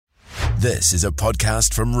This is a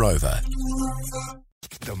podcast from Rover.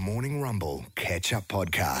 The Morning Rumble Catch-Up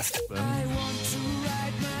Podcast.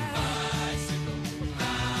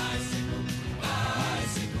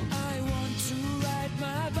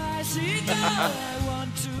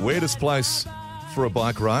 Weirdest place for a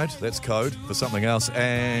bike ride. That's code for something else.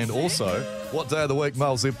 And also, what day of the week,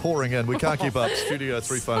 Miles? They're pouring in. We can't keep up. Studio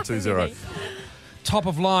 3520. Top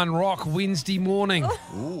of line rock Wednesday morning.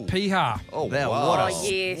 Piha. Oh, Now, wow.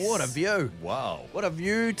 yes. What a view. Wow. What a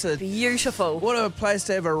view to... Beautiful. What a place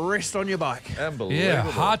to have a rest on your bike. Unbelievable. Yeah,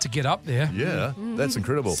 hard to get up there. Yeah, that's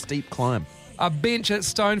incredible. Steep climb. A bench at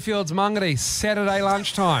Stonefields Mangere, Saturday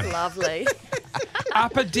lunchtime. Lovely.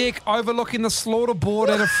 Upper deck overlooking the slaughter board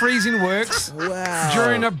at a freezing works Wow.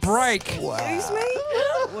 during a break Excuse me?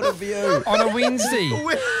 What a view. on a Wednesday.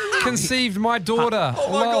 Conceived my daughter,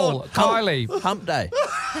 Lol, Kylie. Hump day.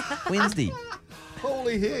 Wednesday.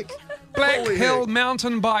 Holy heck. Black Holy Hill heck.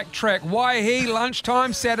 mountain bike track, Waihi,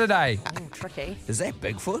 lunchtime Saturday. Tricky. Is that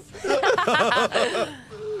Bigfoot?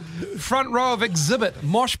 Front row of exhibit,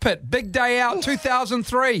 Mosh Pit, Big Day Out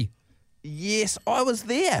 2003. Yes, I was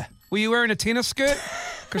there. Were you wearing a tennis skirt?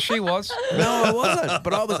 Because she was. No, I wasn't.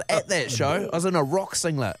 But I was at that show. I was in a rock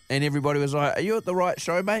singlet, and everybody was like, "Are you at the right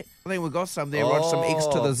show, mate? I think we got some there. Rog, some X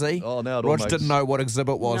to the Z." Oh, now it all Rog makes- didn't know what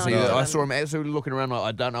exhibit was No, either. no. I saw him absolutely looking around like,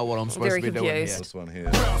 I don't know what I'm supposed Very to be doing here. confused. This one here.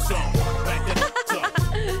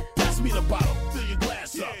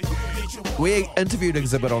 We interviewed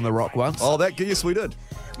Exhibit on the Rock once. Oh, yes, we did.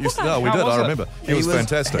 Yes, no, we How did. was I it? remember. He was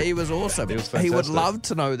fantastic. He was awesome. He was He would fantastic. love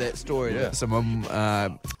to know that story. Yeah. That someone that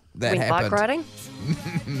Went happened bike riding?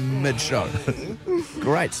 mid-show.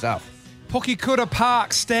 Great stuff. Pukekura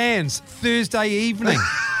Park stands Thursday evening.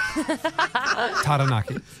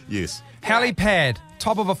 Taranaki. Yes. Helipad,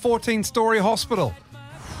 top of a 14-storey hospital.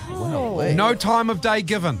 Wow. No time of day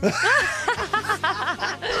given.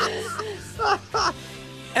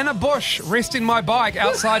 In a bush, resting my bike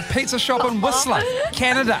outside pizza shop in Whistler,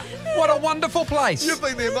 Canada. What a wonderful place. You've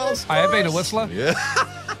been there, Miles. I have been to Whistler. Yeah.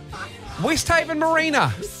 West Haven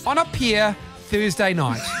Marina, on a pier, Thursday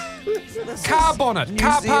night. Car bonnet, New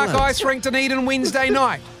car park Zealand. ice rink Dunedin, Wednesday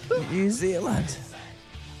night. New Zealand.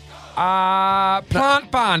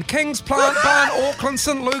 Plant Barn, King's Plant Barn, Auckland,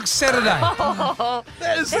 St Luke's, Saturday.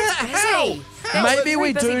 That's busy.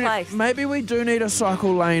 Maybe we do need a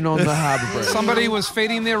cycle lane on the harbour bridge. Somebody was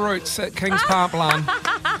feeding their roots at King's Plant Barn.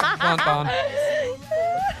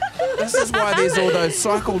 This is why there's all those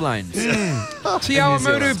cycle lanes. Te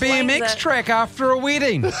Awamutu BMX it. track after a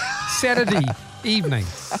wedding, Saturday evening.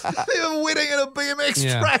 They have a wedding at a BMX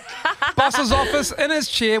Yeah. track. Boss's office in his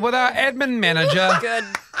chair with our admin manager. Good.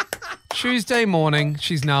 Tuesday morning,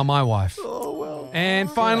 she's now my wife. Oh, well.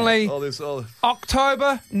 And finally,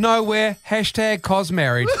 October, nowhere,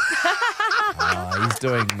 #CosMarried. He's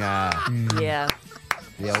doing Yeah.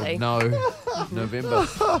 the old See? November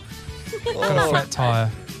Got a flat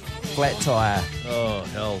tyre. flat tyre. Oh,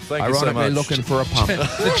 hell. Thank you so Ironically much. looking for a pump.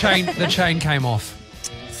 The chain came off.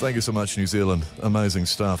 Thank you so much, New Zealand. Amazing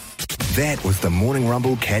stuff. That was the Morning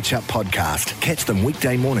Rumble Catch-Up Podcast. Catch them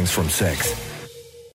weekday mornings from 6.